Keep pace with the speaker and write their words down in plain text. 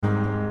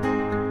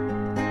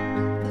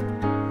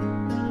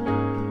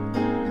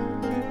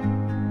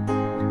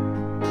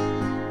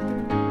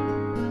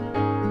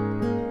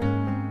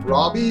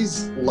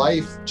Robbie's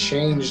life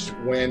changed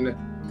when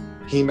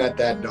he met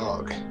that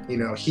dog. You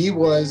know, he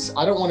was,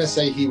 I don't want to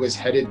say he was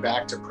headed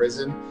back to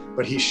prison,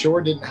 but he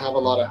sure didn't have a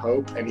lot of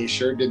hope, and he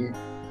sure didn't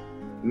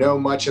know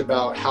much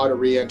about how to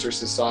re-enter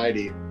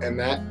society. And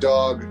that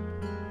dog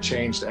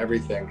changed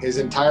everything. His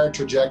entire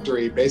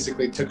trajectory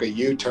basically took a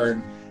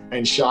U-turn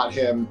and shot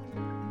him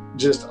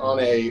just on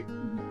a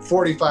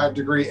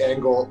 45-degree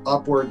angle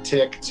upward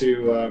tick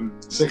to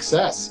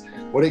success.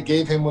 What it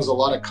gave him was a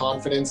lot of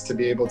confidence to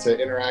be able to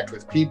interact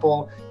with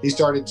people. He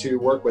started to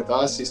work with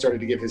us. He started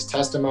to give his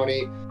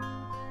testimony.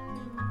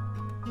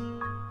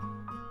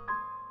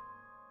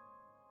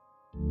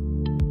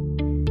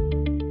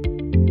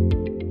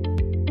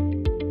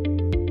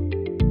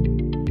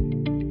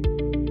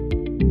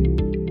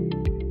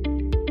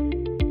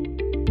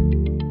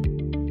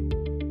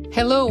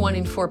 Hello, 1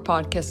 in 4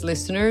 podcast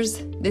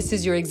listeners. This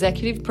is your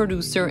executive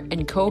producer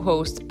and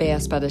co-host, Bea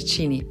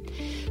Spadaccini.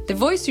 The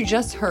voice you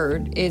just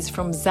heard is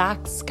from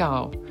Zach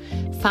Scow,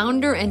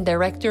 founder and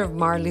director of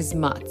Marley's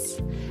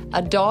Mutts,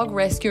 a dog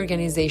rescue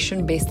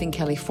organization based in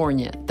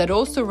California that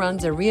also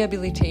runs a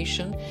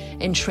rehabilitation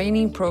and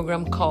training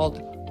program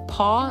called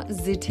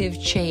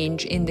Positive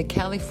Change in the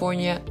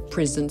California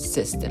prison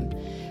system.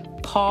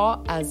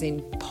 Paw as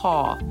in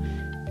paw,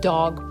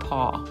 dog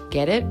paw.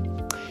 Get it?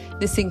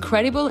 This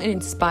incredible and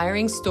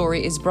inspiring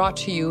story is brought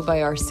to you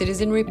by our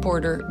citizen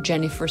reporter,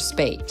 Jennifer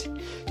Spate.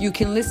 You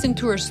can listen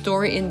to her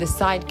story in the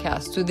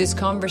sidecast to this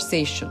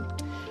conversation.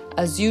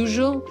 As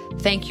usual,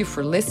 thank you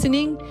for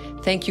listening,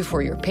 thank you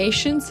for your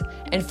patience,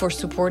 and for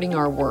supporting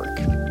our work.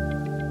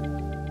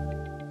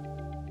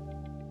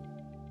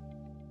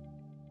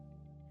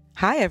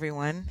 Hi,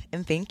 everyone,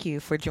 and thank you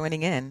for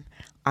joining in.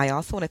 I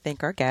also want to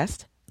thank our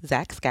guest,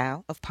 Zach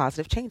Scow of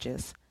Positive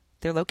Changes.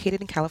 They're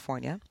located in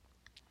California.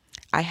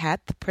 I had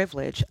the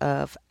privilege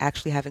of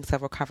actually having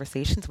several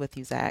conversations with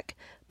you, Zach,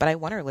 but I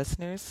want our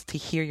listeners to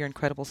hear your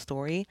incredible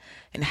story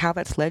and how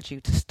that's led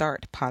you to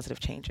start Positive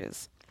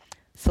Changes.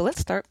 So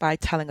let's start by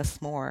telling us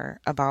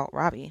more about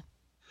Robbie.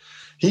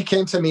 He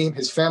came to me,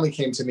 his family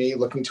came to me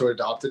looking to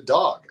adopt a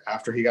dog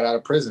after he got out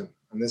of prison.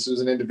 And this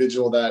was an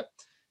individual that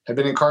had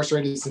been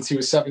incarcerated since he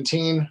was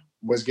 17,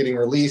 was getting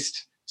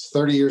released, was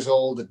 30 years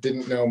old,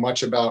 didn't know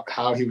much about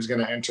how he was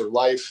going to enter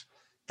life.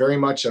 Very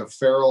much a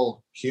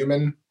feral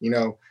human,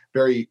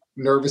 very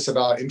nervous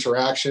about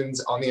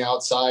interactions on the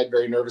outside,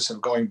 very nervous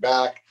of going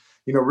back,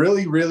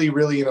 really, really,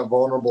 really in a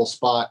vulnerable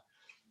spot.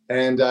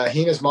 And he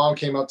and his mom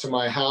came up to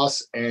my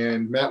house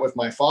and met with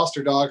my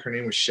foster dog. Her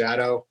name was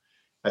Shadow.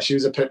 She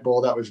was a pit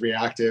bull that was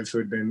reactive, who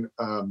had been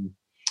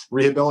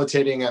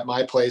rehabilitating at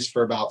my place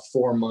for about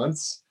 4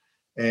 months.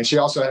 And she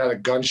also had a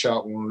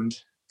gunshot wound.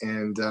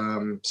 And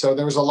so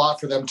there was a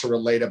lot for them to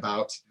relate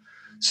about.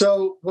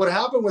 So what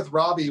happened with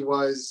Robbie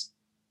was,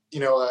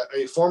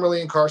 a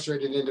formerly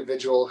incarcerated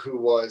individual who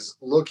was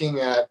looking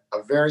at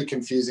a very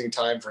confusing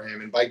time for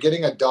him. And by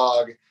getting a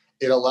dog,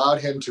 it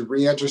allowed him to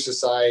re-enter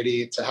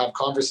society, to have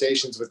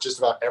conversations with just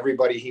about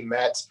everybody he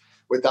met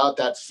without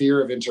that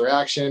fear of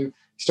interaction.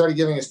 He started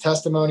giving his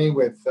testimony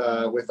with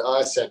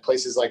us at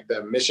places like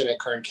the Mission at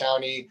Kern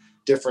County,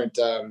 different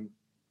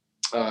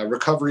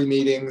recovery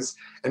meetings,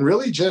 and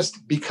really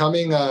just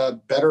becoming a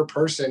better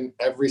person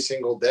every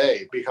single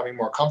day, becoming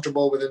more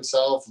comfortable with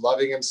himself,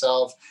 loving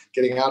himself,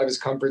 getting out of his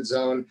comfort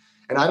zone.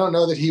 And I don't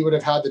know that he would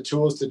have had the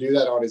tools to do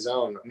that on his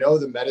own, know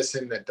the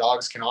medicine that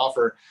dogs can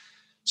offer.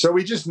 So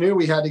we just knew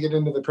we had to get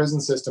into the prison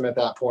system at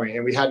that point,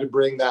 and we had to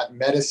bring that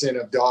medicine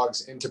of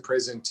dogs into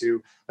prison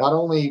to not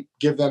only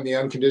give them the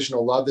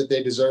unconditional love that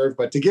they deserve,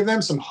 but to give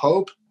them some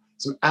hope,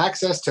 some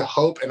access to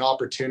hope and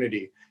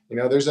opportunity.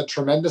 There's a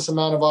tremendous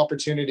amount of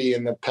opportunity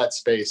in the pet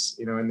space,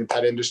 in the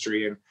pet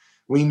industry. And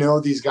we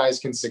know these guys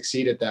can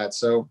succeed at that.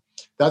 So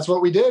that's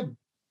what we did.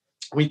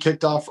 We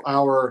kicked off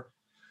our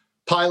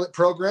pilot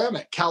program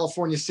at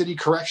California City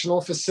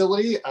Correctional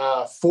Facility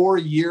 4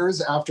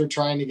 years after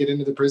trying to get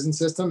into the prison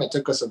system. It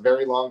took us a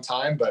very long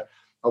time, but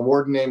a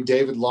warden named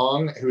David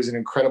Long, who's an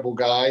incredible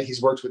guy.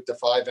 He's worked with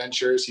Defy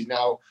Ventures. He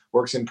now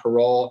works in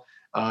parole.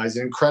 He's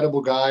an incredible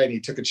guy, and he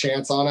took a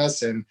chance on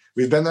us, and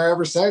we've been there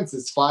ever since.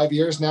 It's 5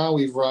 years now.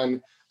 We've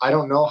run, I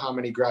don't know how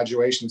many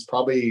graduations,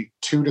 probably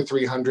 200 to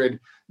 300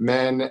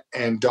 men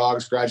and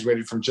dogs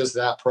graduated from just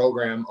that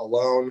program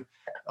alone.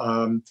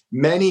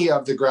 Many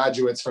of the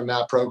graduates from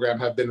that program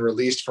have been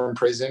released from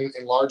prison,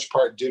 in large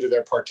part due to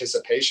their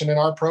participation in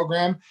our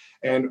program.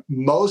 And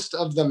most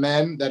of the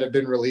men that have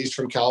been released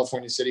from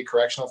California City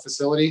Correctional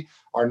Facility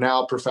are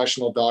now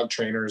professional dog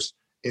trainers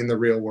in the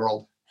real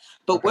world.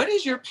 But where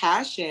does your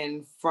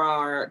passion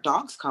for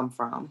dogs come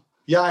from?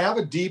 Yeah, I have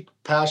a deep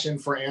passion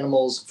for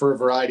animals for a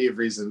variety of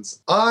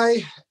reasons.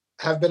 I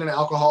have been an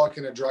alcoholic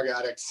and a drug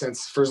addict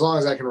for as long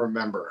as I can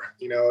remember.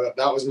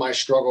 That was my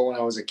struggle when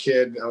I was a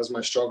kid. That was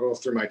my struggle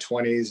through my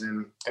 20s.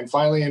 And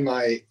finally in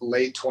my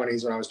late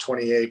 20s, when I was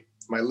 28,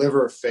 my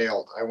liver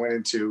failed. I went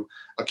into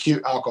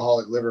acute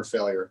alcoholic liver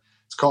failure.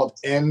 It's called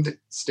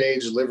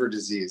end-stage liver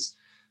disease.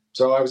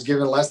 So I was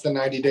given less than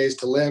 90 days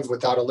to live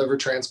without a liver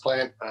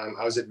transplant.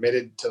 I was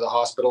admitted to the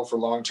hospital for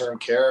long-term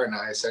care, and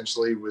I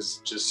essentially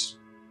was just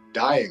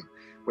dying.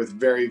 with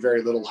very,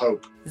 very little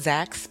hope.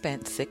 Zach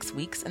spent 6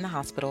 weeks in the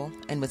hospital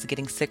and was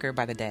getting sicker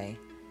by the day.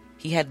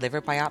 He had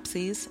liver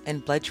biopsies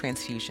and blood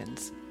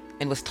transfusions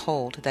and was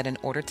told that in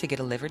order to get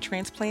a liver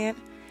transplant,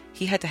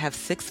 he had to have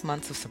 6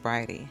 months of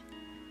sobriety.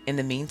 In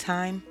the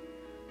meantime,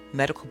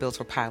 medical bills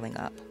were piling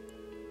up.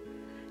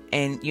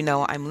 And,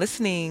 I'm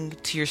listening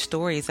to your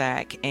story,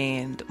 Zach,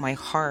 and my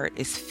heart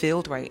is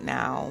filled right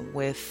now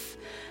with,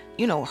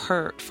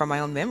 hurt from my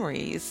own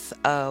memories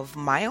of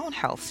my own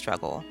health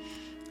struggle.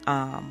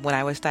 When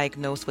I was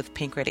diagnosed with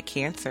pancreatic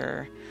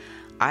cancer,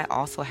 I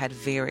also had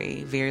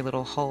very, very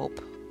little hope.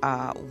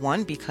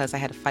 One, because I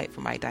had to fight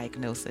for my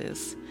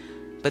diagnosis,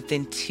 but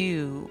then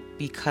two,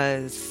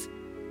 because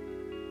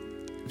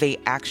they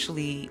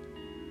actually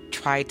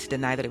tried to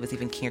deny that it was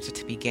even cancer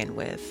to begin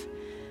with.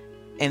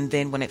 And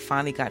then when it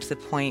finally got to the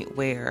point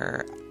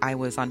where I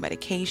was on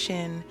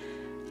medication,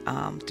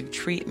 through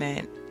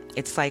treatment,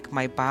 it's like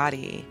my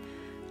body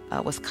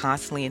was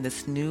constantly in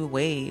this new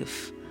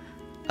wave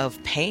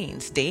of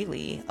pains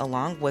daily,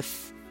 along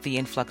with the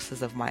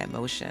influxes of my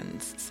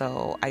emotions.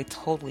 So I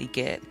totally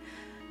get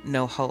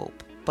no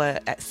hope.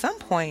 But at some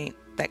point,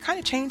 that kind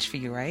of changed for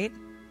you, right?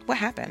 What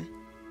happened?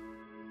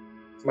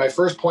 My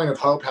first point of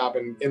hope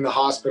happened in the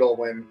hospital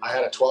when I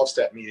had a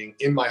 12-step meeting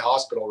in my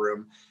hospital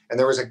room. And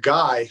there was a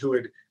guy who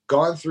had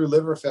gone through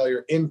liver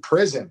failure in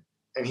prison,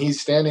 and he's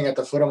standing at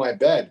the foot of my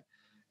bed.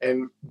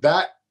 And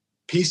that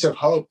piece of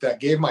hope that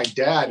gave my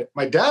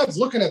dad's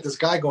looking at this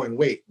guy going,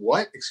 wait,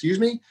 what? Excuse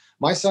me?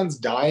 My son's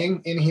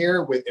dying in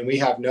here and we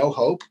have no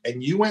hope.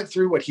 And you went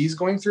through what he's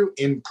going through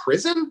in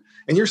prison,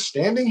 and you're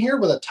standing here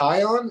with a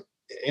tie on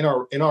in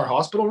our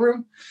hospital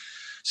room.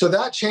 So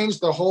that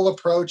changed the whole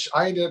approach.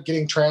 I ended up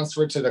getting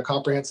transferred to the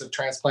Comprehensive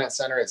Transplant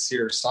Center at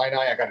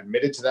Cedars-Sinai. I got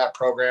admitted to that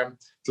program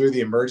through the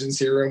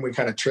emergency room. We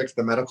kind of tricked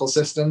the medical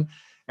system.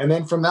 And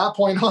then from that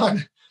point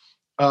on,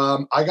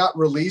 I got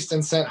released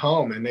and sent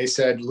home. And they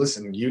said,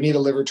 listen, you need a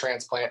liver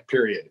transplant,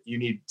 period. You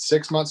need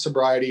 6 months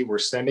sobriety. We're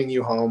sending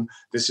you home.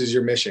 This is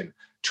your mission.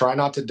 Try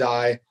not to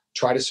die.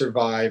 Try to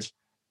survive.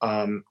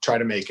 Try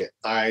to make it.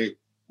 I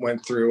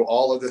went through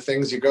all of the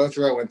things you go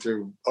through. I went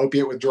through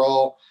opiate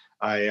withdrawal.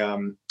 I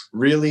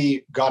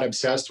really got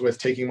obsessed with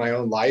taking my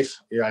own life.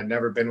 I'd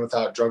never been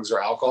without drugs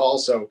or alcohol.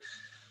 So,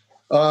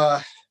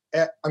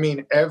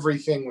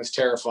 everything was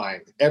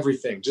terrifying.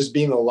 Everything. Just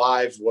being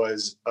alive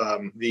was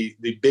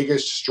the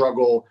biggest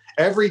struggle.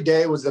 Every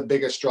day was the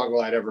biggest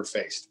struggle I'd ever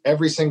faced.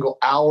 Every single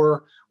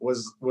hour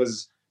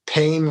was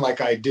pain like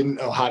I didn't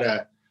know how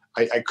to,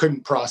 I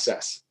couldn't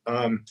process.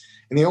 And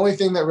the only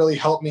thing that really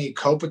helped me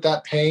cope with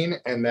that pain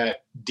and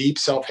that deep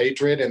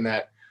self-hatred and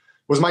that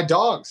was my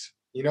dogs.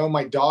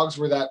 My dogs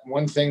were that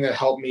one thing that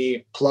helped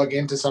me plug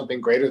into something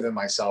greater than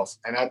myself.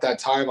 And at that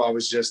time, I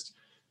was just,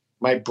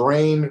 my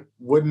brain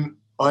wouldn't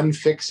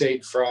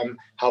unfixate from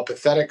how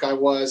pathetic I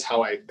was,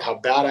 how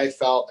bad I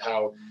felt,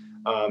 how,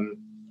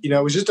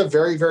 it was just a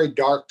very, very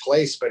dark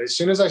place. But as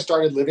soon as I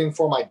started living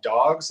for my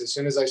dogs, as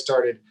soon as I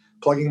started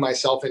plugging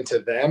myself into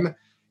them,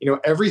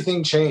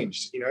 everything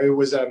changed. It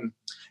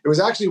was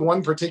actually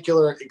one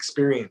particular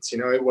experience.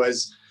 It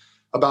was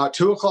about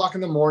 2:00 in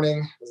the morning.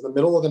 It was the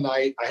middle of the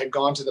night. I had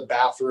gone to the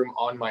bathroom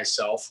on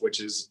myself, which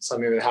is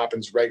something that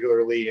happens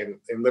regularly in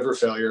liver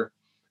failure.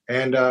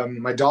 And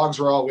my dogs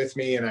were all with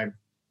me. And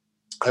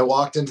I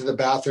walked into the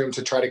bathroom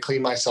to try to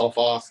clean myself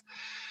off.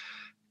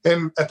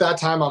 And at that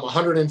time, I'm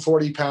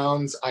 140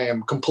 pounds. I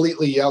am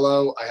completely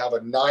yellow. I have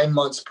a 9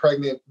 months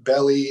pregnant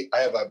belly. I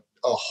have a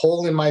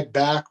hole in my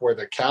back where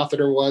the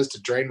catheter was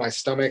to drain my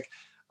stomach.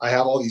 I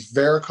have all these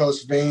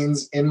varicose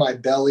veins in my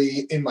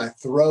belly, in my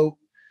throat.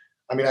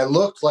 I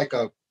looked like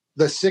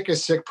the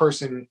sickest sick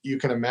person you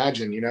can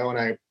imagine,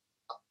 and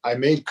I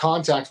made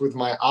contact with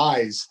my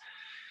eyes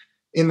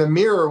in the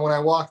mirror when I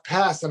walked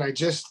past, and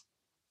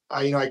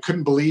I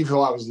couldn't believe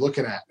who I was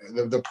looking at.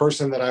 The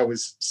person that I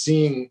was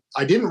seeing,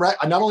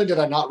 not only did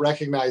I not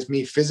recognize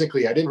me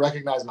physically, I didn't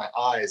recognize my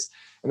eyes.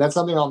 And that's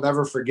something I'll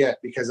never forget,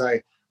 because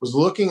I was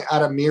looking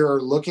at a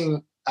mirror,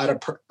 looking at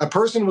a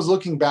person was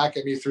looking back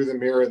at me through the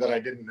mirror that I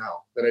didn't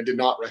know, that I did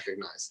not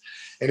recognize.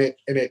 And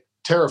it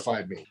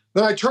terrified me.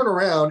 Then I turn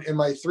around and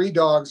my 3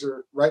 dogs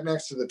are right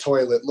next to the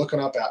toilet looking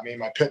up at me,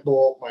 my pit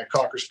bull, my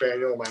Cocker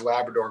Spaniel, and my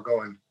Labrador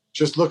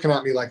just looking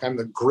at me like I'm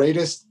the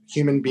greatest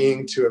human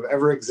being to have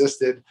ever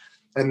existed.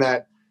 And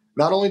that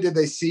not only did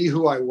they see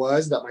who I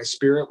was, that my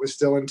spirit was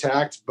still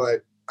intact,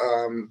 but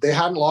they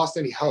hadn't lost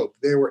any hope.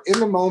 They were in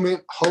the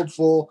moment,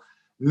 hopeful,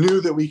 knew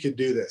that we could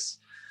do this.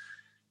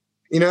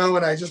 And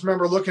I just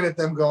remember looking at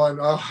them going,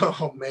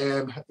 oh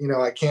man,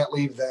 I can't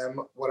leave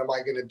them. What am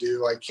I going to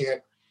do? I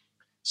can't.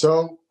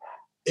 So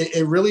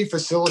it really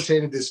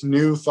facilitated this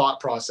new thought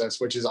process,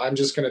 which is I'm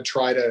just going to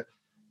try to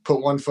put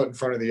one foot in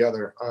front of the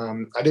other.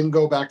 I didn't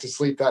go back to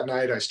sleep that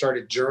night. I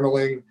started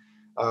journaling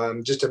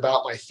just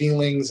about my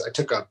feelings. I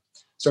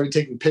started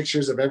taking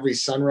pictures of every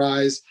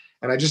sunrise,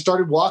 and I just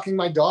started walking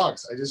my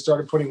dogs. I just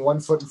started putting one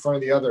foot in front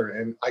of the other,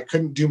 and I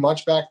couldn't do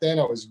much back then.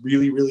 I was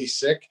really, really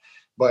sick,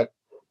 but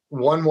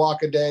 1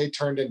 walk a day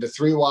turned into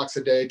 3 walks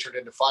a day, turned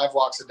into 5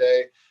 walks a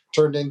day.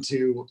 turned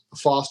into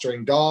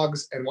fostering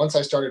dogs. And once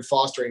I started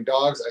fostering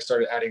dogs, I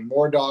started adding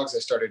more dogs. I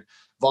started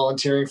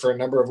volunteering for a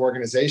number of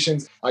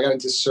organizations. I got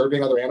into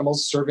serving other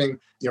animals,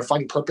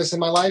 finding purpose in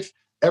my life.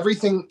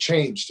 Everything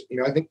changed.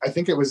 I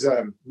think it was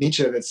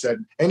Nietzsche that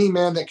said, any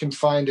man that can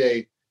find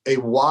a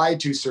why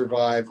to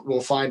survive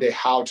will find a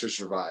how to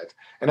survive.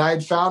 And I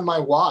had found my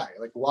why,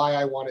 like why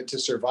I wanted to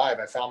survive.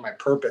 I found my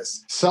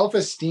purpose.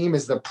 Self-esteem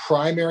is the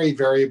primary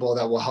variable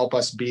that will help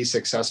us be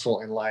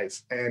successful in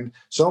life. And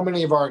so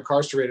many of our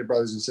incarcerated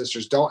brothers and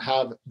sisters don't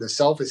have the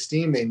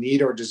self-esteem they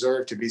need or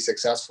deserve to be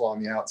successful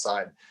on the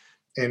outside.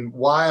 And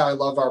why I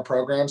love our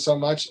program so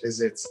much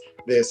is it's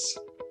this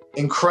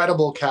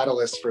incredible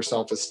catalyst for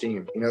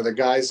self-esteem. The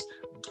guys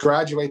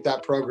graduate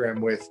that program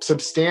with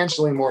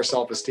substantially more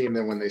self-esteem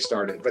than when they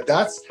started. But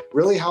that's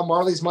really how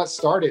Marley's Mutt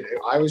started.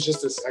 I was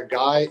just a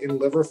guy in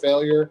liver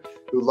failure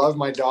who loved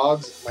my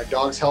dogs. My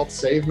dogs helped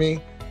save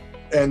me.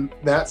 And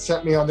that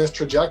sent me on this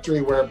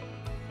trajectory where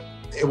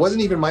it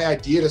wasn't even my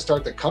idea to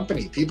start the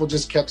company. People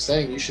just kept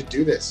saying, you should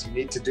do this. You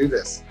need to do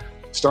this.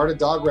 Start a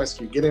dog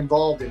rescue, get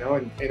involved,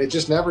 and it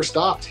just never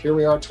stopped. Here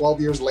we are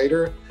 12 years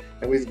later,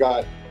 and we've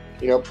got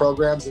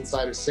programs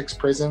inside of 6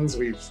 prisons.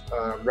 We've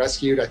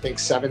rescued, I think,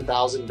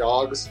 7,000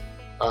 dogs,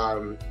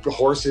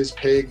 horses,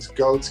 pigs,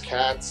 goats,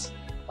 cats,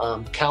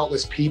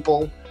 countless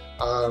people.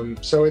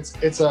 So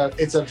it's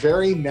a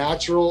very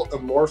natural,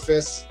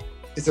 amorphous,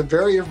 it's a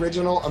very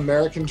original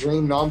American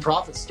dream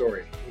nonprofit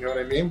story. You know what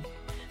I mean?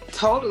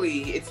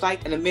 Totally. It's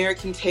like an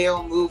American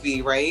Tail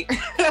movie, right?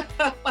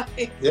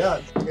 Yeah,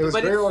 it was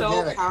very organic.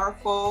 But it's so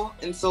powerful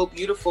and so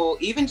beautiful,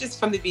 even just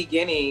from the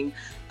beginning,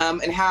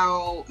 and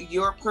how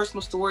your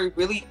personal story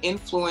really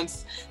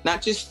influenced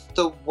not just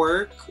the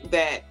work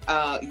that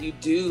you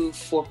do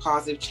for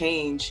positive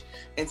change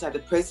inside the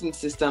prison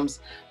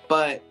systems,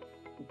 but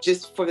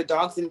just for the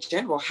dogs in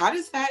general. How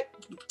does that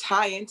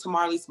tie into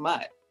Marley's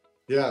Mutt?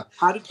 Yeah.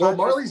 Well,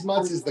 Marley's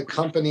Mutts is the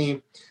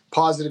company.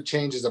 Positive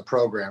Change is a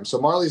program.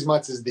 So Marley's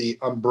Mutts is the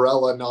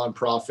umbrella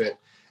nonprofit,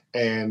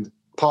 and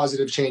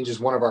Positive Change is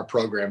one of our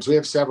programs. We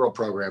have several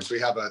programs. We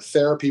have a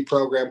therapy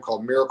program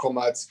called Miracle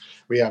Mutts.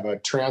 We have a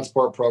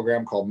transport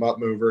program called Mutt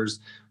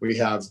Movers. We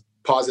have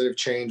Positive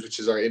Change, which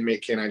is our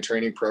inmate canine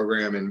training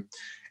program.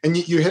 And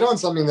you hit on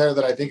something there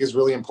that I think is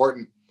really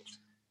important.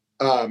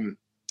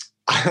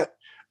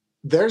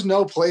 There's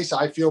no place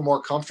I feel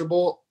more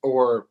comfortable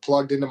or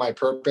plugged into my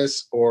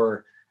purpose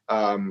or,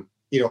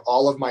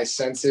 all of my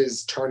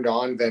senses turned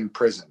on than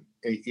prison.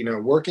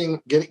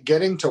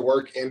 Getting to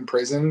work in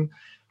prison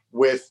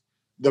with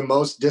the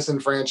most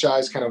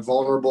disenfranchised, kind of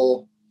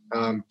vulnerable,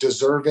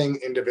 deserving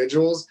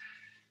individuals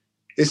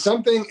is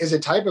a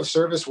type of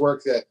service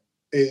work that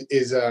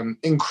is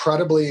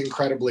incredibly,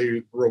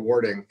 incredibly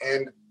rewarding.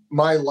 And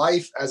my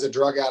life as a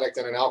drug addict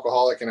and an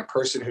alcoholic and a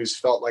person who's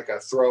felt like a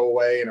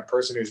throwaway and a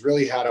person who's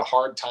really had a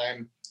hard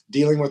time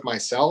dealing with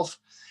myself,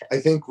 I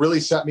think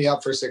really set me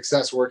up for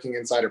success working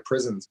inside of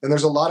prisons. And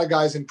there's a lot of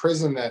guys in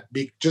prison that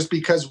just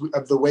because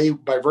of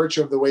by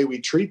virtue of the way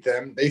we treat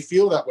them, they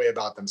feel that way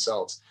about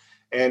themselves.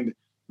 And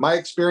my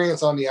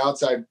experience on the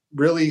outside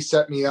really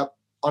set me up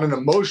on an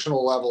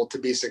emotional level to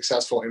be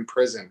successful in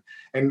prison.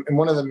 And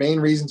one of the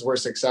main reasons we're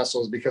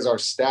successful is because our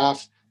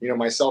staff,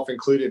 myself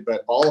included,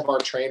 but all of our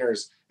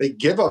trainers, they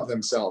give of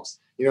themselves.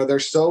 They're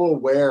so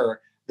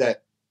aware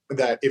that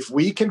if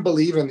we can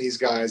believe in these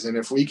guys and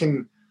if we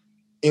can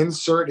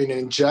insert and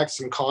inject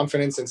some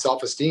confidence and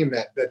self-esteem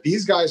that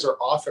these guys are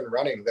off and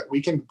running, that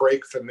we can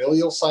break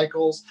familial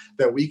cycles,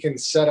 that we can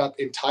set up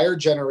entire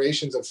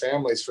generations of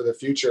families for the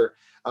future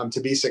to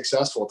be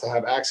successful, to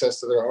have access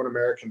to their own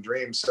American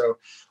dreams. So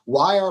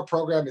why our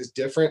program is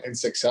different and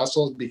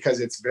successful is because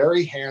it's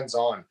very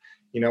hands-on.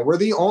 We're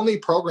the only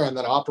program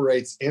that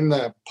operates in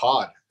the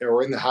pod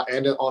or and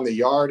on the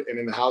yard and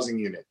in the housing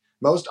unit.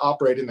 Most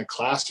operate in the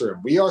classroom.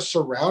 We are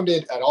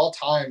surrounded at all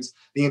times.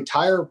 The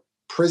entire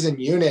prison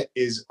unit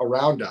is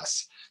around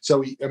us.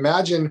 So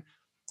imagine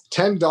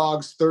 10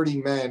 dogs, 30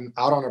 men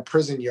out on a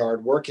prison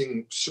yard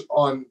working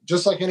on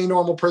just like any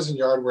normal prison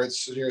yard where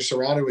you're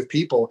surrounded with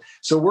people.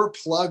 So we're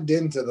plugged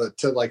into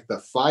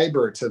the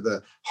fiber, to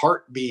the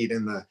heartbeat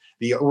and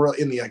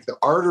the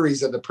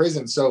arteries of the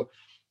prison. So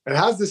it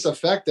has this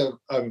effect of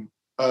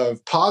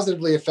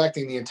positively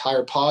affecting the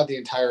entire pod, the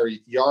entire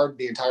yard,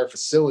 the entire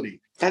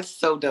facility. That's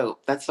so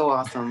dope. That's so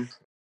awesome.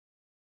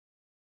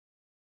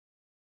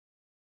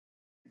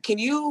 Can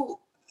you,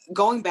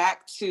 going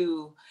back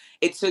to,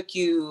 it took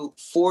you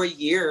 4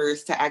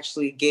 years to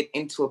actually get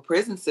into a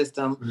prison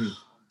system. Mm-hmm.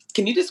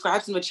 Can you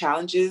describe some of the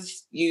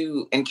challenges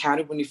you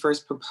encountered when you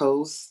first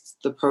proposed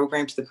the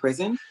program to the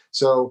prison?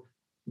 So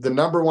the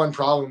number one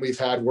problem we've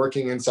had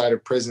working inside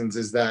of prisons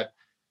is that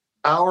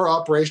our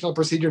operational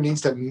procedure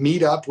needs to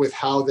meet up with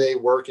how they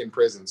work in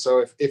prison.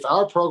 So if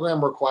our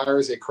program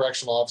requires a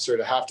correctional officer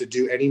to have to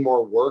do any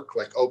more work,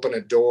 like open a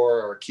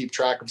door or keep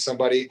track of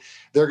somebody,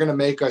 they're going to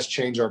make us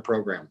change our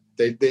program.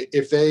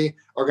 If they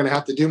are going to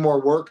have to do more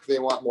work, they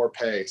want more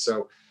pay.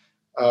 So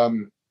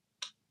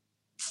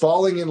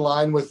falling in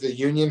line with the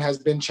union has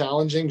been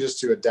challenging just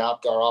to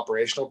adapt our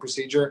operational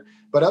procedure.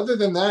 But other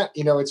than that,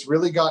 it's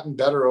really gotten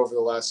better over the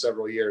last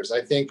several years.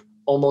 I think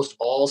almost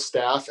all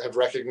staff have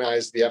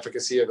recognized the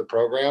efficacy of the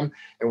program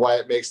and why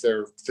it makes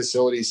their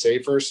facilities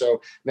safer.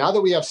 So now that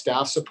we have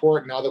staff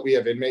support, now that we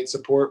have inmate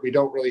support, we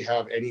don't really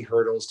have any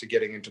hurdles to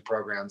getting into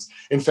programs.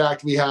 In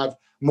fact, we have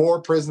more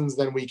prisons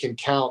than we can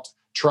count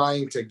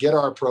trying to get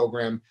our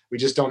program. We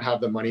just don't have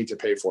the money to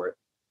pay for it.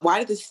 Why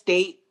did the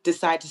state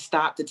decide to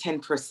stop the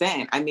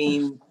 10%? I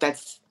mean,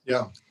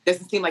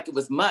 doesn't seem like it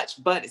was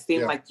much, but it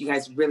seemed like you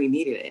guys really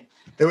needed it.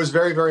 It was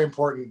very, very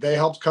important. They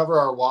helped cover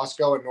our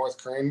Wasco and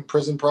North Crane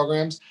prison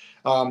programs.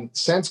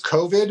 Since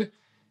COVID,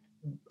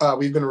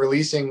 we've been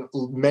releasing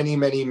many,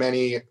 many,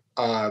 many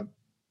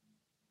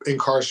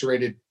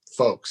incarcerated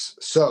folks.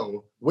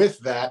 So with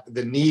that,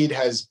 the need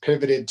has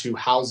pivoted to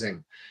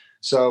housing.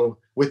 So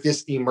with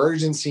this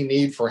emergency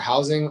need for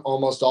housing,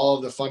 almost all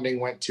of the funding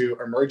went to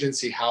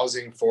emergency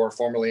housing for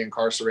formerly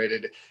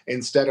incarcerated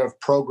instead of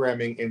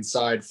programming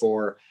inside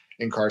for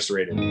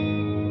incarcerated.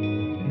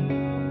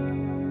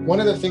 One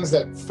of the things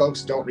that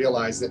folks don't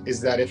realize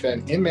is that if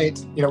an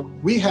inmate,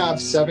 we have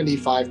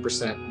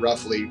 75%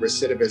 roughly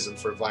recidivism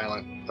for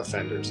violent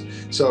offenders.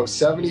 So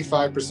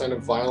 75%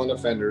 of violent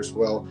offenders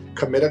will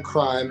commit a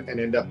crime and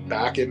end up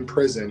back in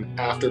prison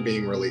after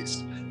being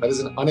released. That is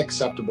an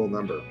unacceptable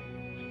number.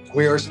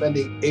 We are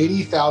spending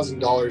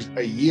 $80,000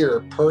 a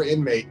year per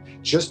inmate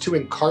just to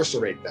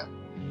incarcerate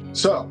them.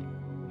 So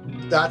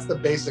that's the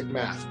basic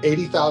math.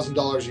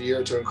 $80,000 a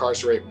year to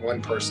incarcerate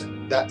one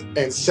person.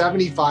 And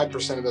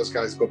 75% of those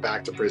guys go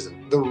back to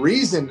prison. The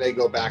reason they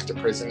go back to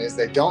prison is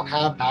they don't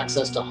have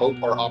access to hope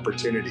or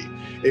opportunity.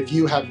 If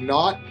you have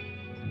not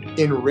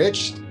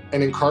enriched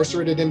an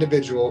incarcerated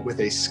individual with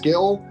a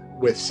skill,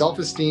 with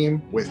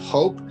self-esteem, with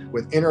hope,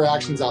 with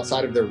interactions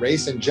outside of their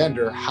race and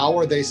gender, how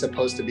are they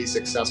supposed to be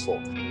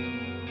successful?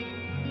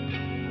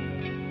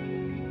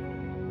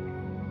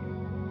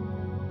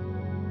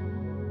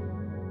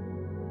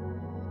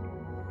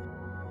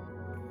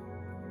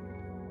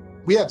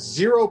 We have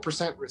 0%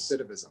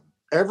 recidivism.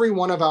 Every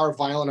one of our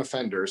violent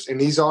offenders,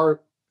 and these are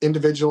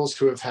individuals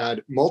who have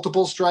had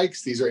multiple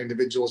strikes, these are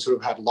individuals who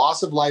have had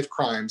loss of life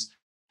crimes.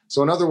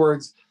 So in other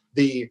words,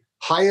 the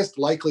highest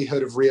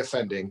likelihood of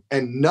reoffending,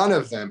 and none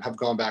of them have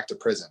gone back to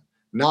prison.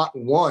 Not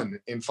one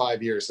in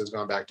 5 years has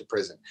gone back to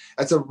prison.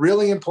 That's a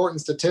really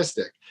important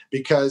statistic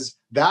because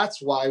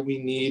that's why we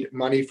need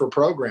money for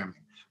programming.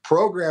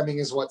 Programming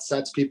is what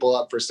sets people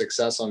up for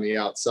success on the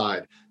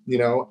outside.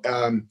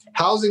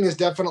 Housing is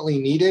definitely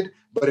needed,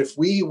 but if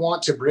we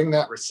want to bring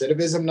that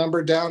recidivism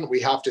number down, we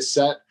have to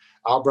set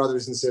our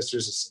brothers and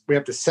sisters, we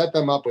have to set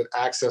them up with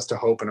access to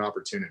hope and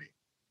opportunity.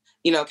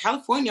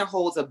 California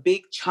holds a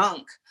big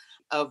chunk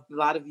of a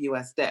lot of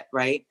U.S. debt,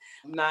 right?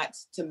 Not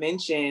to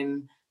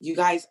mention, you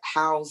guys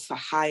house the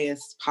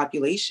highest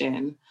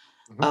population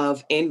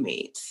of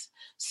inmates.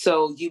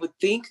 So you would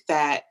think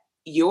that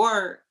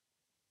your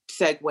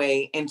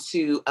segue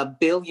into $1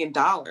 billion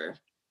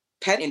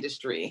pet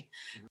industry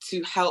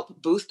to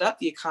help boost up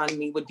the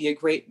economy would be a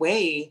great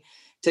way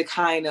to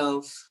kind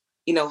of,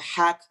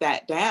 hack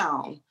that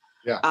down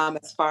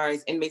as far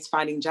as inmates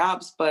finding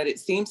jobs. But it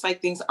seems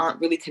like things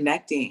aren't really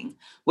connecting.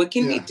 What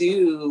can we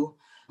do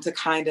to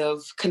kind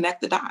of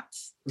connect the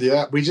dots?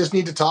 Yeah, we just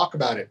need to talk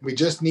about it.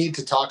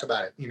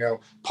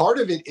 Part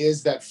of it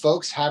is that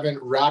folks haven't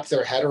wrapped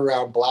their head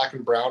around Black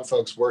and brown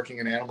folks working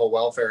in animal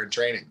welfare and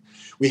training.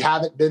 We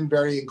haven't been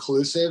very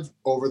inclusive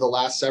over the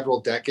last several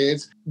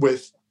decades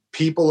with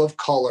people of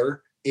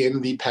color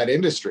in the pet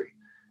industry.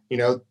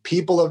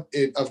 People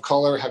of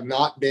color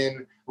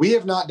we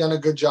have not done a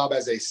good job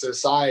as a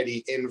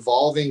society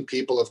involving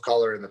people of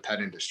color in the pet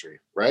industry,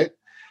 right?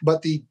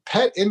 But the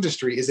pet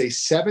industry is a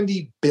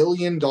 $70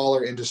 billion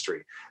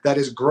industry that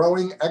is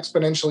growing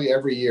exponentially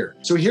every year.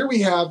 So here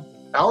we have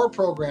our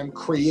program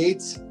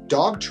creates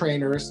dog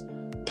trainers,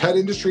 pet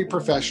industry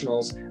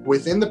professionals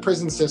within the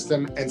prison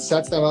system and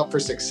sets them up for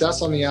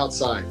success on the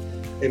outside.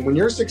 And when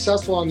you're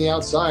successful on the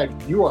outside,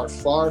 you are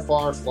far,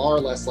 far, far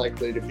less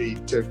likely to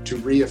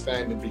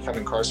reoffend and become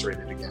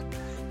incarcerated again.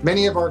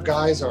 Many of our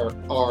guys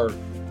are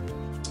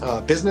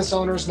business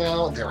owners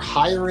now. They're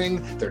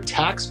hiring, they're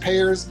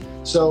taxpayers.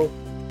 So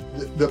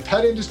the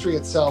pet industry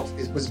itself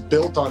was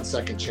built on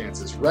second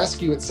chances.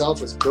 Rescue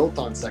itself was built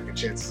on second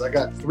chances. I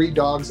got 3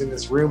 dogs in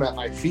this room at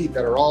my feet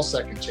that are all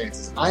second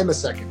chances. I'm a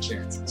second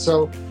chance.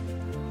 So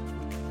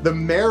the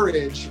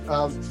marriage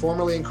of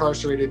formerly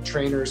incarcerated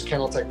trainers,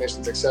 kennel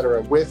technicians, et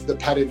cetera, with the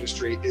pet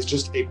industry is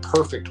just a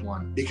perfect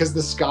one because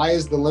the sky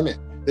is the limit.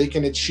 They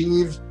can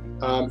achieve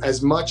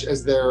as much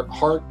as their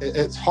heart,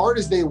 as hard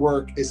as they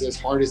work is as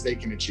hard as they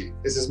can achieve,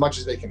 is as much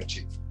as they can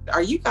achieve.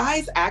 Are you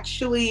guys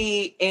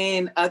actually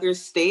in other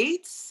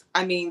states?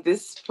 I mean,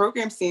 this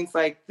program seems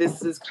like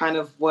this is kind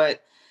of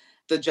what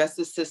the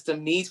justice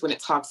system needs when it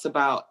talks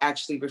about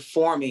actually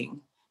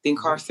reforming the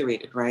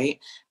incarcerated, right?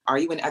 Are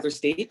you in other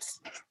states?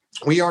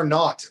 We are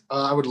not.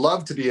 I would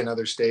love to be in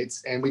other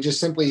states, and we just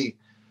simply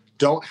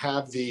don't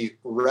have the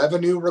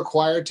revenue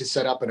required to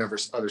set up in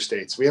other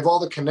states. We have all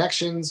the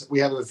connections. We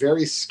have a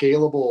very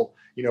scalable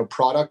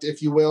product,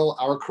 if you will,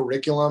 our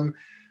curriculum,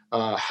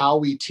 how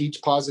we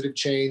teach positive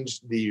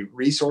change, the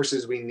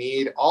resources we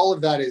need, all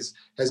of that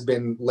has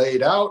been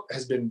laid out,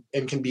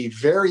 and can be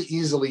very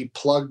easily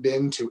plugged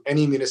into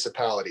any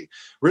municipality.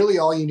 Really,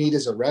 all you need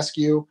is a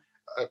rescue,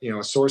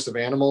 a source of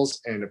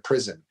animals, and a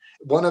prison.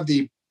 One of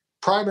the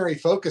primary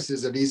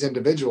focuses of these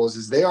individuals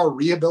is they are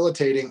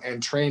rehabilitating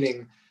and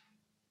training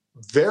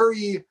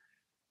very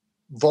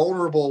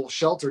vulnerable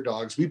shelter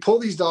dogs. We pull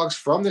these dogs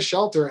from the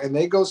shelter and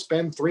they go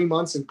spend 3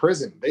 months in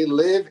prison. They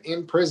live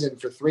in prison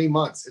for 3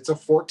 months. It's a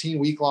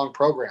 14-week-long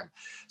program.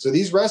 So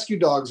these rescue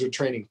dogs are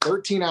training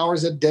 13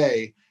 hours a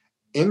day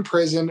in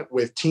prison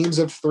with teams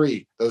of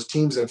 3. Those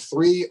teams of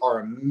 3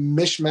 are a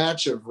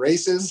mishmash of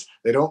races.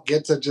 They don't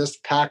get to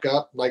just pack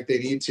up like they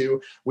need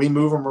to. We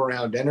move them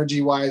around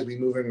energy-wise. We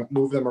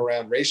move them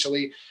around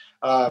racially.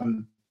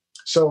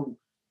 So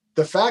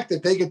the fact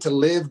that they get to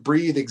live,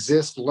 breathe,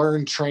 exist,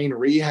 learn, train,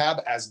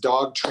 rehab as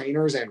dog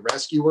trainers and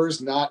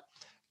rescuers, not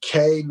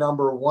K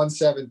number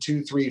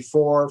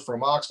 17234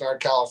 from Oxnard,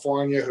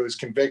 California, who's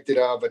convicted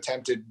of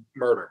attempted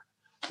murder.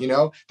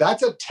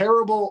 That's a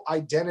terrible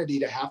identity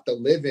to have to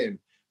live in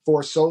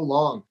for so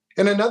long.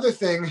 And another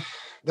thing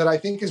that I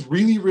think is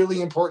really,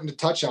 really important to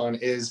touch on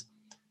is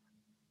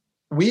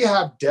we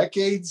have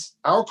decades,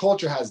 our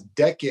culture has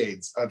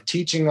decades of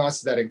teaching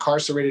us that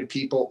incarcerated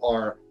people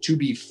are to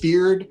be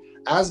feared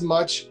as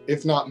much,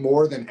 if not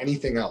more, than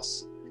anything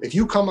else. If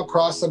you come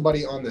across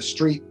somebody on the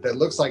street that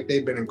looks like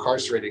they've been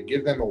incarcerated,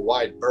 give them a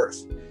wide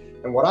berth.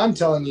 And what I'm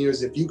telling you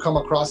is if you come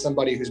across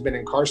somebody who's been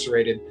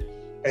incarcerated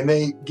and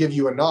they give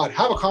you a nod,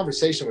 have a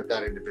conversation with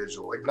that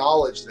individual,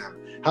 acknowledge them,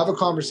 have a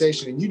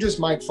conversation, and you just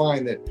might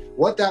find that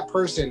what that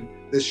person,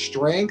 the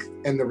strength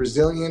and the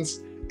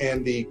resilience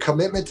and the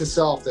commitment to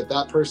self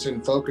that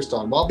person focused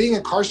on while being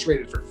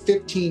incarcerated for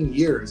 15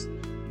 years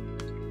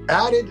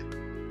added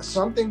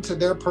something to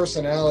their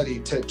personality,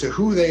 to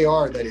who they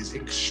are, that is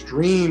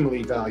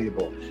extremely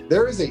valuable.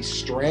 There is a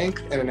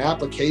strength and an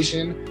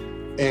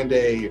application and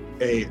a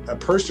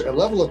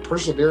level of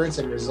perseverance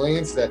and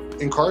resilience that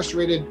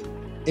incarcerated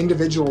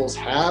individuals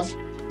have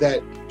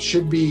that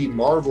should be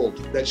marveled,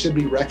 that should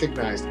be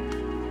recognized.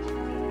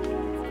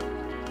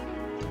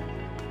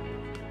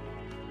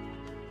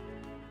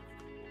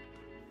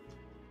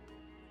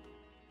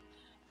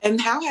 And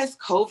how has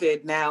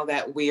COVID, now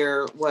that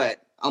we're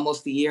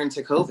almost a year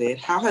into COVID,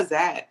 how has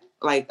that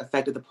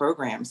affected the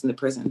programs in the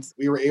prisons?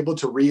 We were able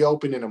to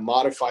reopen in a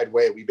modified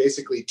way. We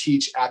basically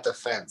teach at the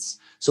fence.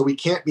 So we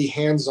can't be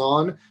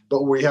hands-on,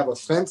 but we have a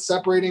fence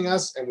separating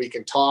us and we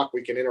can talk,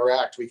 we can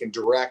interact, we can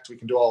direct, we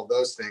can do all of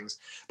those things.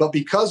 But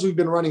because we've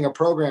been running a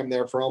program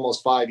there for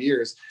almost 5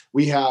 years,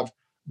 we have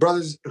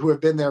brothers who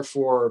have been there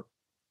for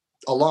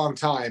a long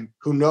time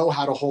who know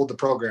how to hold the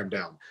program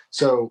down.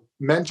 So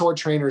mentor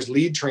trainers,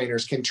 lead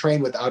trainers can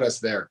train without us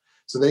there.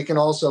 So they can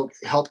also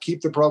help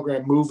keep the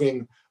program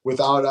moving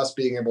without us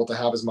being able to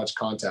have as much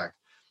contact.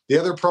 The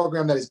other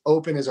program that is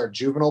open is our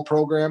juvenile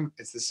program.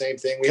 It's the same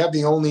thing. We have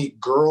the only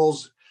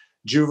girls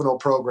juvenile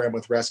program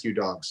with rescue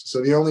dogs.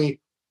 So the only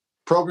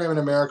program in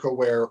America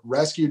where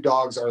rescue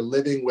dogs are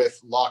living with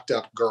locked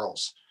up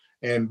girls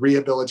and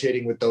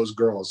rehabilitating with those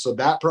girls. So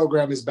that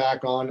program is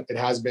back on. It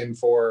has been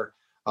for,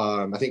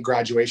 I think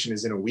graduation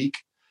is in a week.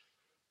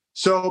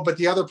 So, but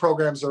the other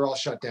programs are all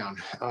shut down.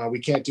 We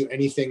can't do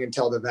anything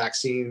until the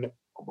vaccine.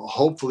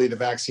 Hopefully the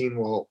vaccine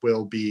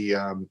will be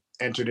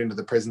entered into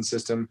the prison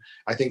system.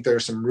 I think there are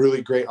some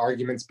really great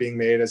arguments being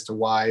made as to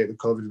why the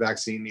COVID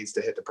vaccine needs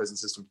to hit the prison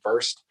system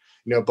first,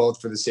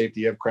 both for the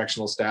safety of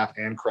correctional staff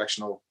and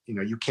correctional,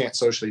 you can't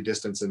socially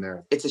distance in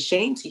there. It's a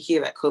shame to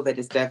hear that COVID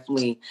has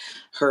definitely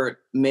hurt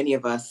many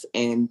of us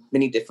in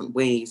many different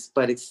ways,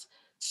 but it's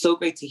so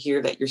great to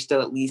hear that you're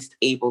still at least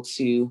able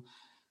to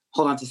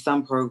hold on to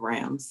some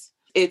programs.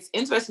 It's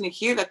interesting to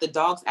hear that the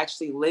dogs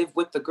actually live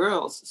with the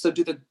girls. So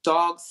do the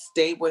dogs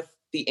stay with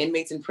the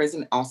inmates in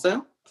prison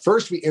also?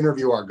 First, we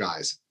interview our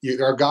guys.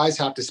 Our guys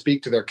have to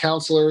speak to their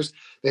counselors.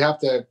 They have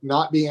to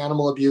not be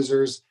animal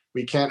abusers.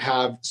 We can't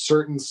have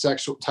certain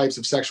types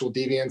of sexual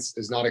deviance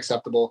is not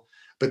acceptable.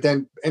 But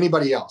then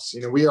anybody else,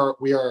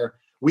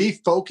 we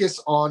focus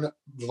on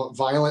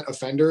violent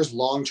offenders,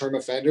 long-term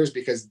offenders,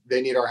 because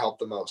they need our help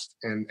the most.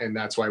 And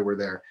that's why we're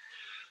there.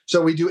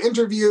 So we do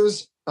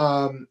interviews.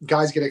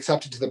 Guys get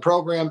accepted to the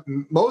program.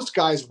 Most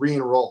guys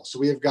re-enroll. So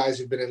we have guys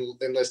who've been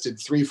enlisted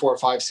 3, 4,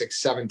 5,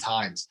 6, 7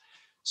 times.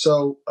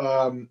 So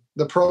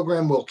the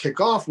program will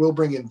kick off. We'll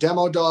bring in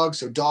demo dogs,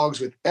 so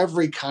dogs with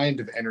every kind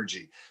of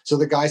energy. So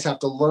the guys have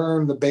to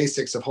learn the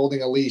basics of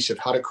holding a leash, of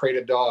how to crate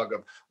a dog,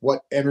 of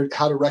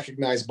how to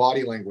recognize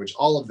body language,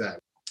 all of that.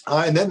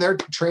 And then they're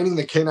training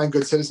the Canine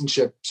Good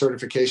Citizenship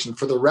certification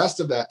for the rest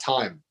of that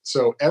time.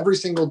 So every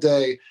single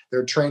day,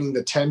 they're training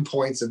the 10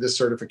 points of this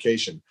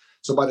certification.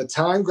 So by the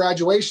time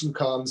graduation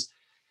comes,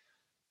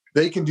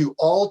 they can do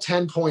all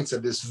 10 points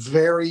of this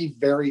very,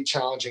 very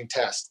challenging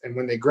test. And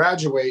when they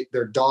graduate,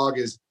 their dog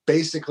is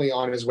basically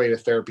on his way to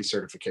therapy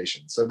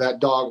certification. So that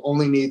dog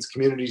only needs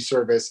community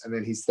service, and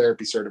then he's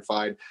therapy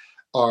certified.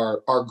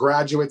 Our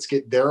graduates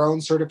get their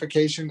own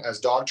certification as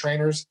dog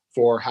trainers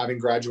for having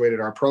graduated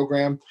our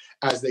program.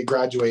 As they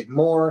graduate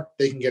more,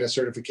 they can get a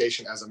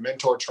certification as a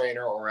mentor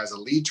trainer or as a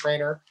lead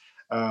trainer.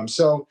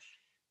 So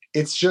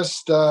it's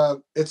just,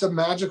 it's a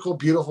magical,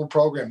 beautiful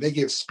program. They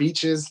give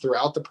speeches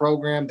throughout the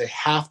program. They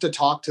have to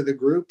talk to the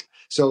group.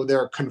 So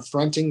they're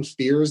confronting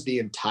fears the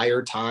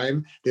entire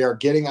time. They are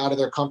getting out of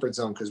their comfort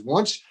zone, because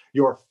once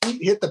your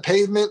feet hit the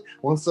pavement,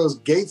 once those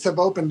gates have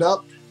opened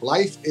up,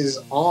 life is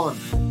on.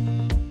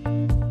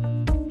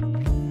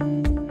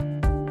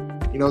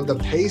 You know, the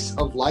pace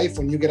of life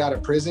when you get out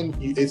of prison,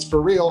 it's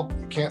for real.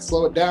 You can't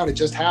slow it down. It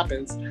just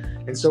happens.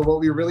 And so what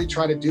we really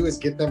try to do is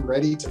get them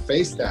ready to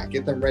face that,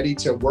 get them ready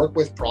to work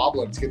with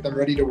problems, get them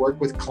ready to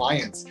work with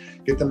clients,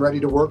 get them ready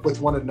to work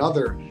with one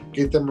another,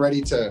 get them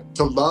ready to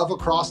love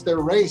across their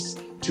race,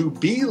 to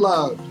be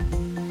loved.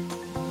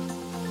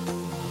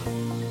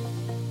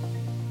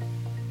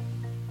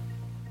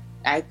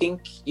 I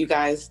think you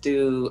guys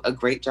do a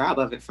great job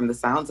of it from the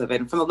sounds of it,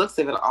 and from the looks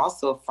of it,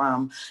 also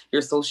from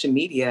your social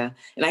media.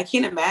 And I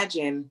can't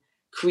imagine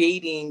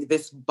creating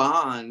this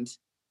bond.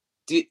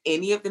 Do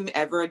any of them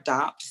ever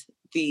adopt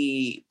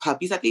the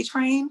puppies that they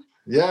train?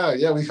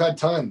 Yeah, we've had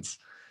tons.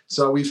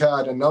 So we've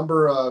had a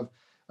number of,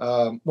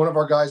 one of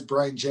our guys,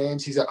 Brian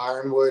James, he's at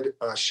Ironwood.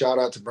 Shout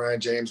out to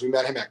Brian James. We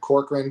met him at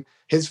Corcoran.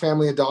 His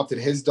family adopted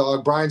his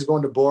dog. Brian's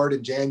going to board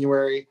in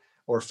January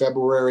or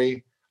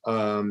February.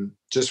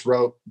 Just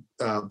wrote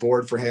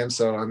board for him,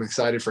 so I'm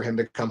excited for him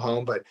to come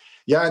home. But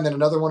yeah, and then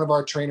another one of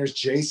our trainers,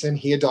 Jason,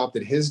 he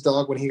adopted his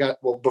dog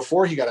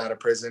before he got out of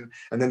prison,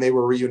 and then they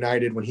were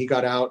reunited when he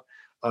got out.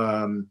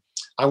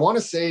 I want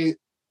to say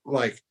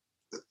like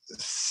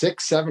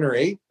 6, 7, or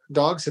 8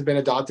 dogs have been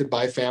adopted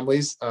by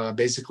families,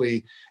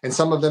 basically, and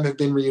some of them have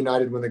been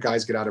reunited when the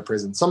guys get out of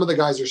prison. Some of the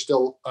guys are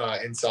still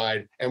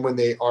inside, and when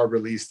they are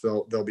released,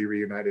 they'll be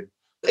reunited.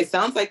 It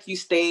sounds like you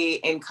stay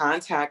in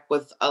contact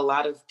with a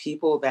lot of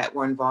people that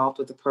were involved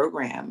with the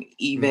program,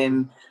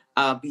 even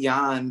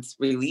beyond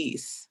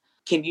release.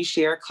 Can you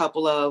share a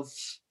couple of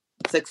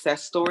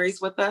success stories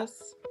with us?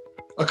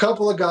 A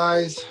couple of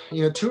guys,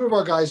 2 of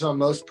our guys I'm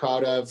most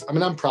proud of. I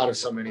mean, I'm proud of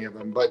so many of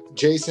them, but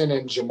Jason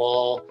and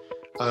Jamal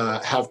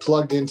have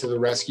plugged into the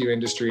rescue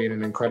industry in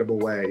an incredible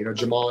way.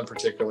 Jamal in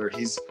particular,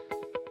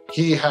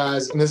 he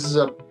has, and this is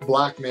a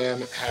Black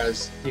man,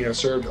 has,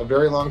 served a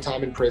very long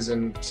time in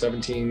prison,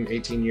 17,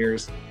 18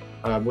 years,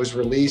 was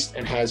released,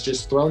 and has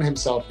just thrown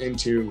himself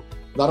into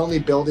not only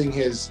building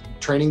his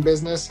training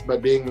business,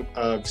 but being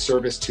of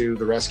service to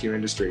the rescue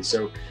industry.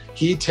 So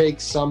he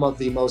takes some of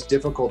the most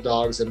difficult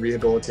dogs and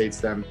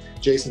rehabilitates them.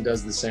 Jason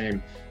does the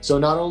same. So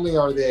not only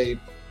are they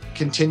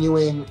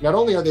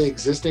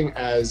existing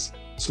as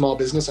small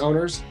business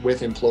owners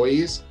with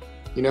employees,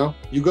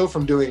 you go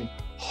from doing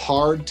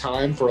hard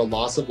time for a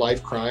loss of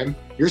life crime,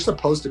 you're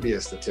supposed to be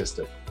a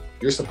statistic.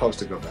 You're supposed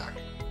to go back,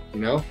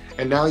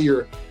 and now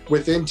you're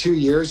within 2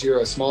 years, you're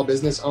a small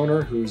business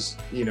owner who's,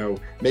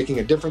 making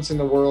a difference in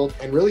the world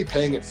and really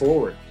paying it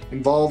forward,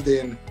 involved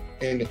in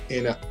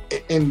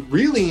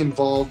really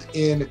involved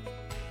in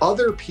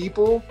other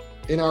people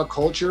in our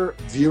culture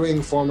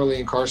viewing formerly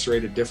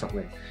incarcerated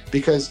differently.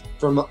 Because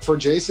for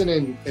Jason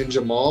and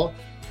Jamal,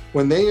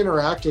 when they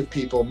interact with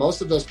people,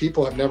 most of those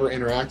people have never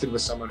interacted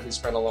with someone who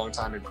spent a long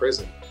time in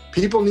prison.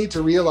 People need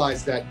to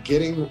realize that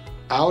getting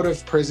out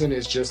of prison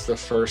is just the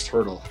first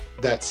hurdle.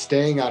 That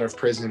staying out of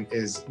prison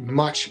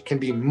can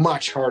be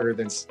much harder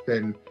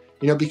than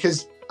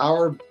because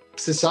our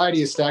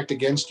society is stacked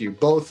against you,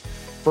 both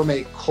from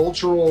a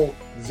cultural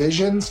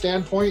vision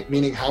standpoint,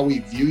 meaning how we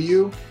view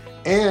you,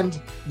 and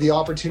the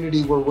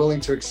opportunity we're willing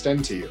to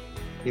extend to you.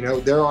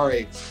 There are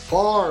a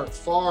far,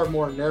 far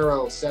more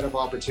narrow set of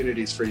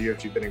opportunities for you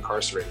if you've been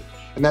incarcerated.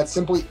 And that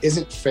simply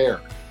isn't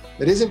fair.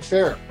 It isn't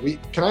fair.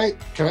 Can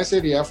I say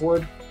the F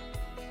word?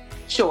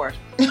 Sure.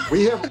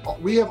 We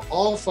have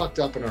all fucked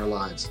up in our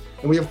lives,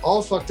 and we have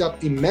all fucked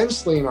up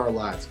immensely in our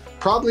lives,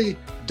 probably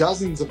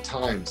dozens of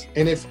times.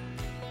 And if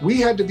we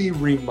had to be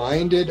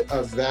reminded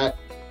of that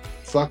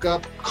fuck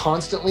up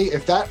constantly,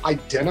 if that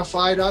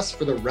identified us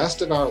for the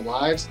rest of our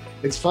lives,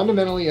 it's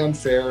fundamentally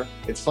unfair.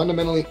 It's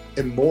fundamentally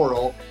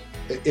immoral.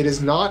 It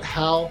is not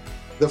how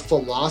the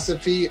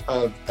philosophy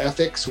of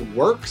ethics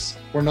works.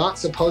 We're not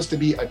supposed to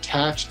be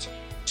attached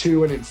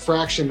to an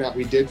infraction that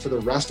we did for the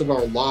rest of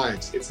our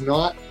lives. It's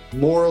not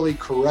morally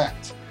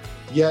correct.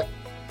 Yet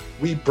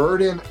we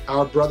burden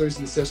our brothers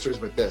and sisters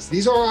with this.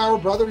 These are our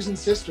brothers and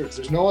sisters.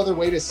 There's no other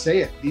way to say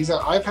it.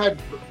 I've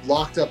had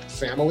locked up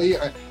family.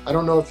 I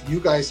don't know if you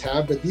guys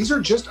have, but these are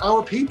just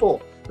our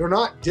people. They're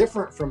not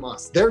different from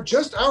us. They're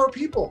just our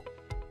people.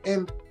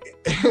 And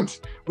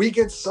we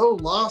get so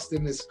lost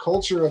in this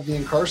culture of the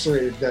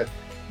incarcerated that,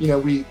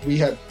 we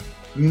have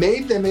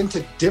made them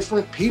into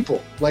different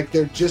people. Like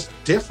they're just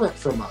different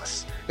from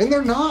us. And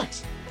they're not.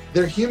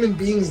 They're human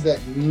beings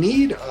that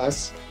need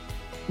us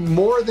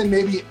more than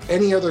maybe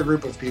any other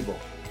group of people.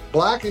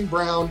 Black and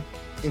brown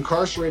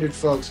incarcerated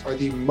folks are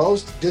the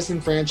most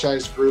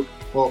disenfranchised group,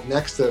 well,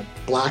 next to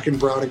black and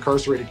brown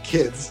incarcerated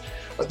kids.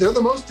 They're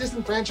the most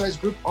disenfranchised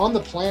group on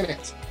the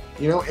planet.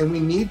 and we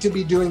need to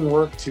be doing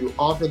work to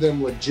offer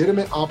them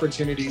legitimate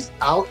opportunities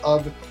out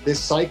of this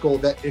cycle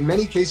that in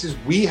many cases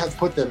we have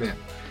put them in.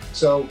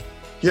 So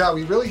yeah,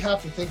 we really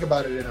have to think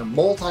about it in a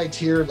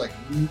multi-tiered, like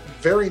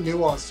very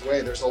nuanced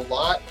way. There's a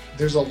lot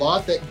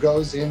that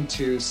goes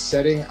into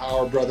setting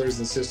our brothers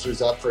and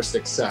sisters up for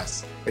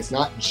success. It's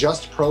not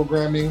just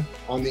programming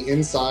on the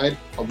inside.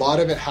 A lot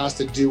of it has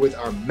to do with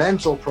our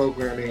mental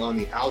programming on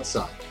the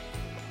outside.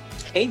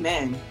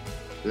 Amen.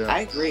 Yeah. I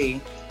agree.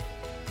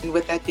 And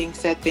with that being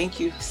said, thank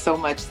you so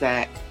much,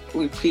 Zach.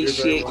 We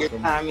appreciate your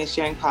time and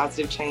sharing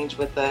positive change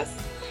with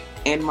us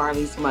and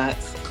Marley's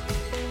Mutts.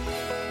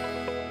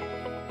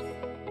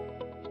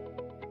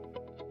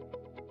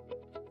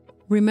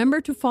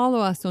 Remember to follow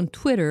us on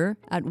Twitter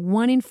at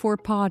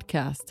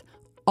 1in4podcast,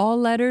 all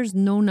letters,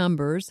 no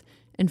numbers,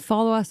 and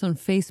follow us on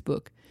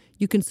Facebook.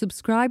 You can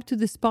subscribe to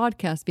this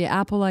podcast via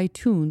Apple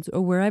iTunes or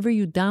wherever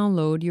you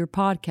download your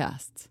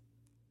podcasts.